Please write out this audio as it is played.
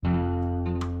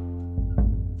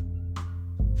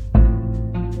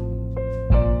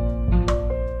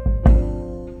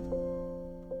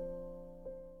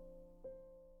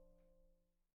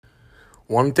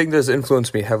One thing that has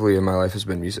influenced me heavily in my life has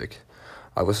been music.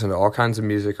 I listened to all kinds of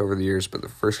music over the years, but the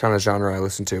first kind of genre I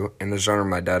listened to, and the genre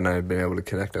my dad and I have been able to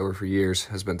connect over for years,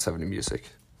 has been 70s music.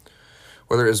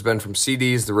 Whether it has been from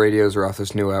CDs, the radios, or off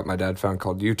this new app my dad found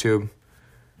called YouTube,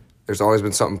 there's always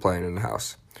been something playing in the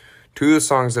house. Two of the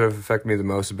songs that have affected me the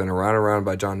most have been Around and Around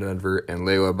by John Denver and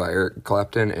Layla by Eric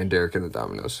Clapton and Derek and the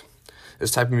Dominos.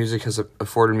 This type of music has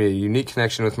afforded me a unique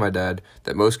connection with my dad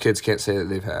that most kids can't say that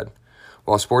they've had.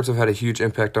 While sports have had a huge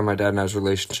impact on my dad and I's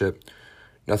relationship,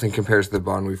 nothing compares to the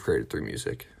bond we've created through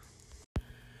music.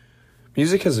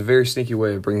 Music has a very sneaky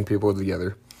way of bringing people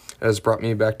together. It has brought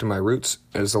me back to my roots.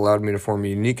 It has allowed me to form a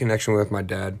unique connection with my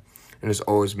dad, and has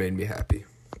always made me happy.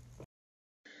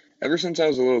 Ever since I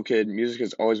was a little kid, music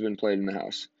has always been played in the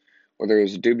house. Whether it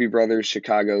was the Doobie Brothers,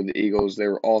 Chicago, the Eagles, they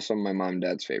were all some of my mom and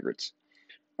dad's favorites.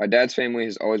 My dad's family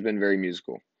has always been very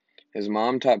musical. His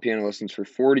mom taught piano lessons for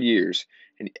 40 years,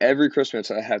 and every Christmas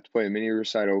I have to play a mini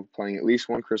recital playing at least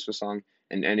one Christmas song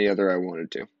and any other I wanted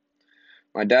to.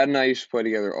 My dad and I used to play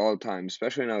together all the time,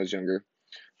 especially when I was younger.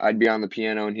 I'd be on the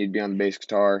piano and he'd be on the bass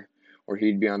guitar, or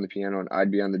he'd be on the piano and I'd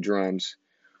be on the drums,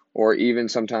 or even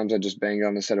sometimes I'd just bang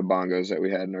on a set of bongos that we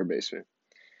had in our basement.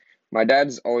 My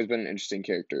dad's always been an interesting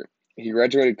character. He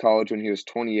graduated college when he was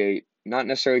 28, not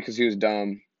necessarily because he was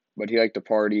dumb, but he liked to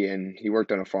party, and he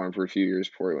worked on a farm for a few years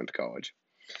before he went to college.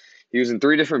 He was in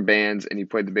 3 different bands, and he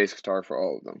played the bass guitar for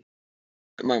all of them.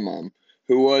 My mom,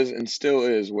 who was and still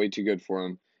is way too good for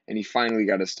him, and he finally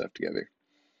got his stuff together.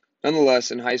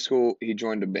 Nonetheless, in high school, he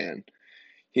joined a band.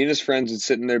 He and his friends would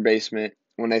sit in their basement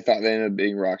when they thought they ended up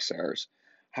being rock stars.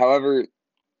 However,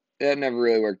 that never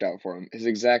really worked out for him. His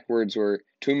exact words were,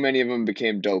 "Too many of them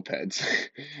became dope heads."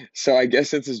 So I guess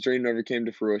since his dream never came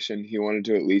to fruition, he wanted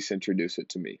to at least introduce it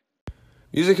to me.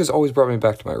 Music has always brought me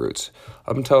back to my roots.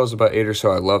 Up until I was about 8 or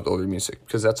so, I loved older music,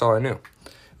 because that's all I knew.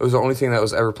 It was the only thing that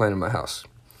was ever playing in my house.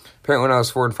 Apparently, when I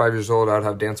was 4 and 5 years old, I would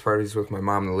have dance parties with my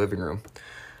mom in the living room.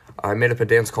 I made up a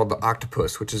dance called the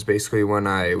octopus, which is basically when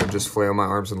I would just flail my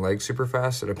arms and legs super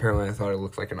fast, and apparently I thought I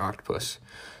looked like an octopus.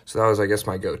 So that was, I guess,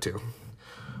 my go-to.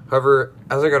 However,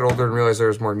 as I got older and realized there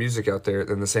was more music out there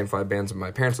than the same 5 bands that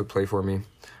my parents would play for me,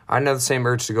 I didn't have the same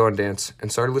urge to go and dance, and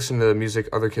started listening to the music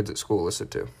other kids at school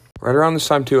listened to. Right around this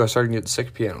time, too, I started getting sick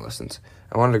of piano lessons.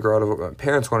 I wanted to grow out of what my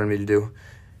parents wanted me to do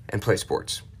and play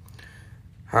sports.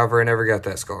 However, I never got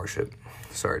that scholarship.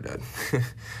 Sorry, Dad.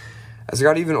 As I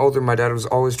got even older, my dad was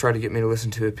always trying to get me to listen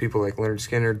to people like Leonard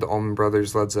Skinner, the Allman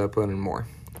Brothers, Led Zeppelin, and more.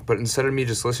 But instead of me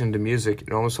just listening to music,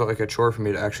 it almost felt like a chore for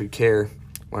me to actually care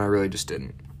when I really just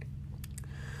didn't.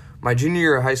 My junior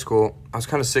year of high school, I was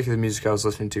kind of sick of the music I was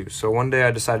listening to, so one day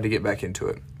I decided to get back into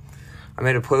it. I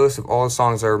made a playlist of all the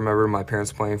songs I remember my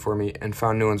parents playing for me and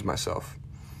found new ones myself.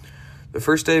 The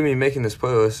first day of me making this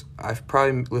playlist, I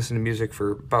probably listened to music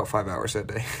for about 5 hours that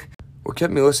day. What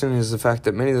kept me listening is the fact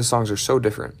that many of the songs are so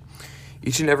different.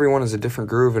 Each and every one is a different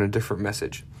groove and a different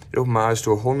message. It opened my eyes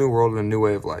to a whole new world and a new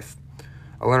way of life.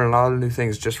 I learned a lot of new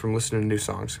things just from listening to new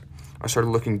songs. I started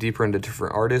looking deeper into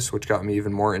different artists, which got me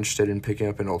even more interested in picking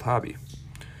up an old hobby.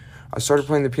 I started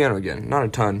playing the piano again, not a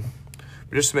ton,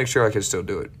 but just to make sure I could still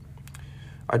do it.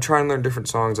 I try and learn different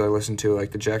songs I listen to,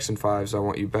 like the Jackson 5's I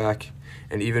Want You Back,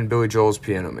 and even Billy Joel's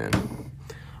Piano Man.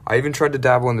 I even tried to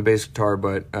dabble in the bass guitar,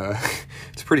 but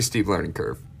it's a pretty steep learning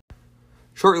curve.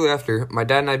 Shortly after, my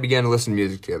dad and I began to listen to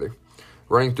music together,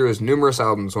 running through his numerous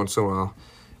albums once in a while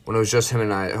when it was just him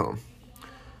and I at home.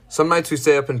 Some nights we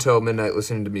stay up until midnight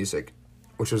listening to music,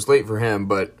 which was late for him,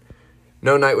 but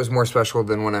no night was more special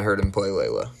than when I heard him play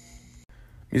Layla.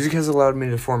 Music has allowed me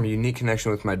to form a unique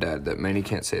connection with my dad that many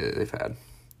can't say that they've had.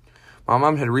 My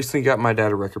mom had recently got my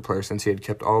dad a record player since he had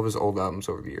kept all of his old albums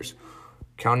over the years,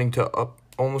 counting to up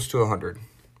almost to 100.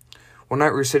 One night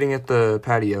we were sitting at the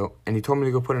patio, and he told me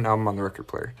to go put an album on the record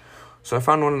player. So I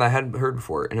found one that I hadn't heard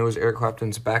before, and it was Eric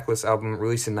Clapton's Backless album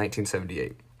released in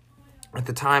 1978. At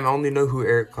the time, I only knew who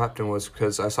Eric Clapton was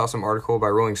because I saw some article by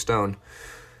Rolling Stone,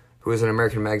 who is an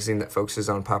American magazine that focuses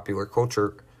on popular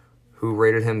culture, who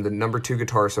rated him the number 2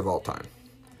 guitarist of all time.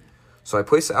 So I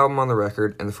placed the album on the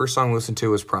record, and the first song I listened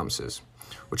to was Promises,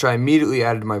 which I immediately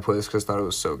added to my playlist because I thought it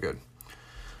was so good.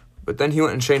 But then he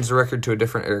went and changed the record to a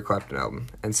different Eric Clapton album,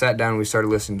 and sat down and we started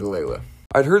listening to Layla.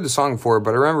 I'd heard the song before,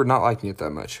 but I remembered not liking it that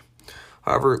much.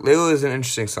 However, Layla is an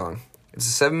interesting song.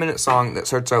 It's a 7-minute song that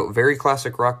starts out very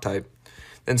classic rock type,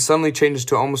 then suddenly changes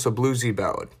to almost a bluesy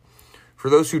ballad. For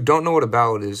those who don't know what a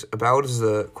ballad is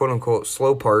the quote-unquote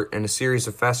slow part in a series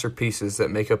of faster pieces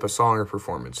that make up a song or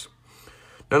performance.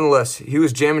 Nonetheless, he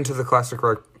was jamming to the classic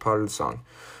rock part of the song.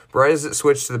 But right as it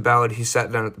switched to the ballad, he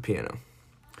sat down at the piano.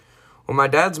 When my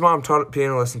dad's mom taught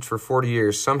piano lessons for 40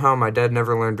 years, somehow my dad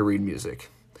never learned to read music.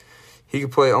 He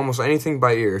could play almost anything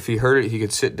by ear. If he heard it, he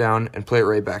could sit down and play it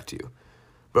right back to you.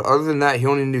 But other than that, he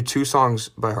only knew 2 songs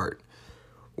by heart.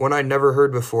 One I'd never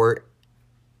heard before,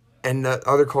 and the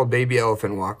other called Baby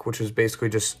Elephant Walk, which was basically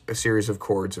just a series of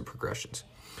chords and progressions.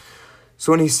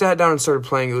 So when he sat down and started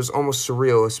playing, it was almost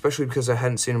surreal, especially because I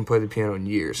hadn't seen him play the piano in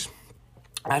years.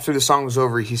 After the song was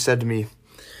over, he said to me,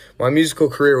 "My musical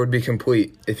career would be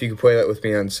complete if you could play that with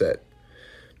me on set.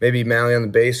 Maybe Mally on the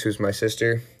bass, who's my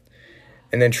sister.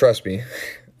 And then trust me,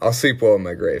 I'll sleep well in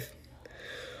my grave."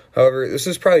 However, this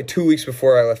was probably 2 weeks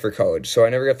before I left for college, so I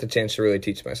never got the chance to really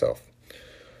teach myself.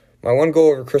 My one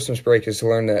goal over Christmas break is to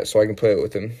learn that so I can play it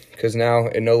with him, because now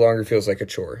it no longer feels like a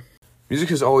chore. Music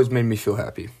has always made me feel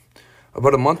happy.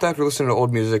 About a month after listening to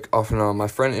old music off and on, my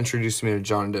friend introduced me to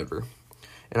John Denver,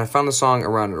 and I found the song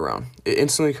Around and Around. It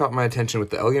instantly caught my attention with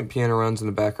the elegant piano runs in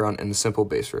the background and the simple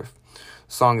bass riff.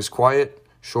 The song is quiet,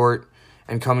 short,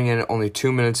 and coming in at only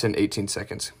 2 minutes and 18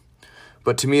 seconds.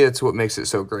 But to me, that's what makes it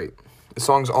so great. The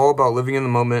song's all about living in the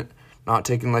moment, not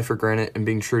taking life for granted, and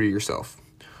being true to yourself,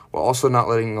 while also not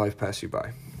letting life pass you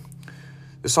by.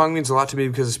 This song means a lot to me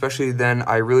because especially then,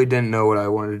 I really didn't know what I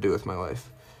wanted to do with my life.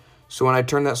 So when I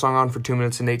turned that song on for 2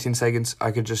 minutes and 18 seconds,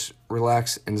 I could just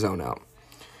relax and zone out.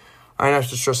 I didn't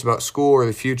have to stress about school or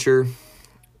the future.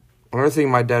 Another thing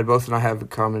my dad both and I have in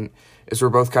common is we're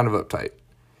both kind of uptight.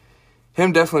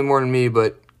 Him definitely more than me,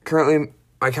 but currently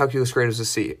my calculus grade is a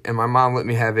C, and my mom let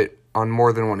me have it on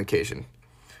more than one occasion.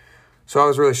 So I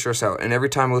was really stressed out, and every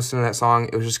time I listened to that song,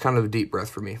 it was just kind of a deep breath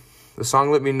for me. The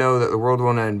song let me know that the world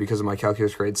won't end because of my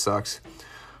calculus grade sucks.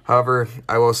 However,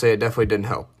 I will say it definitely didn't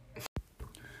help.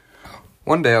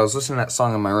 One day I was listening to that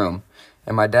song in my room,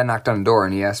 and my dad knocked on the door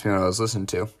and he asked me what I was listening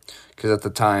to, because at the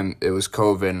time it was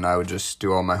COVID and I would just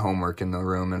do all my homework in the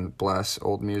room and blast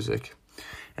old music.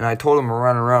 And I told him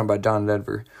Around and Around by John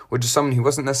Denver, which is someone he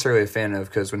wasn't necessarily a fan of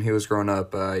because when he was growing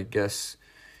up, I guess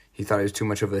he thought he was too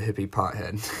much of a hippie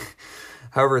pothead.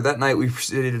 However, that night we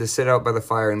proceeded to sit out by the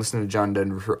fire and listen to John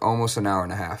Denver for almost an hour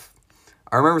and a half.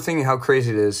 I remember thinking how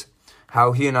crazy it is,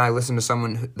 how he and I listened to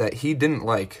someone that he didn't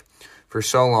like for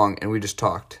so long, and we just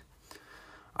talked.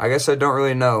 I guess I don't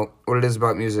really know what it is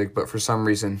about music, but for some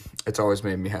reason, it's always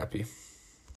made me happy.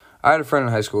 I had a friend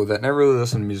in high school that never really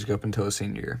listened to music up until his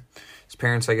senior year. His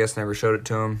parents, I guess, never showed it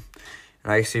to him,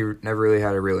 and I guess he never really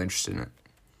had a real interest in it.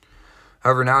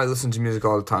 However, now I listen to music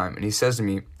all the time, and he says to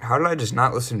me, "How did I just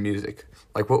not listen to music?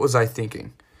 Like, what was I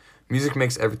thinking? Music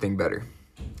makes everything better."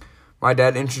 My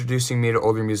dad introducing me to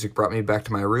older music brought me back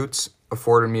to my roots,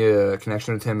 afforded me a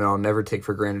connection with him that I'll never take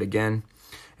for granted again,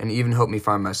 and even helped me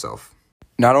find myself.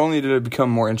 Not only did I become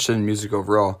more interested in music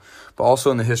overall, but also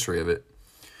in the history of it.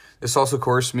 This also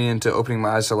coerced me into opening my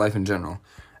eyes to life in general,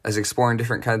 as exploring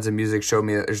different kinds of music showed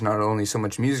me that there's not only so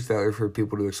much music out there for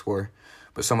people to explore,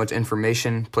 but so much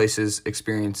information, places,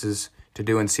 experiences to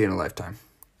do and see in a lifetime.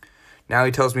 Now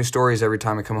he tells me stories every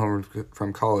time I come home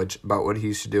from college about what he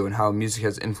used to do and how music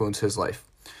has influenced his life.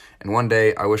 And one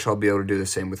day, I wish I'll be able to do the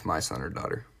same with my son or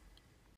daughter.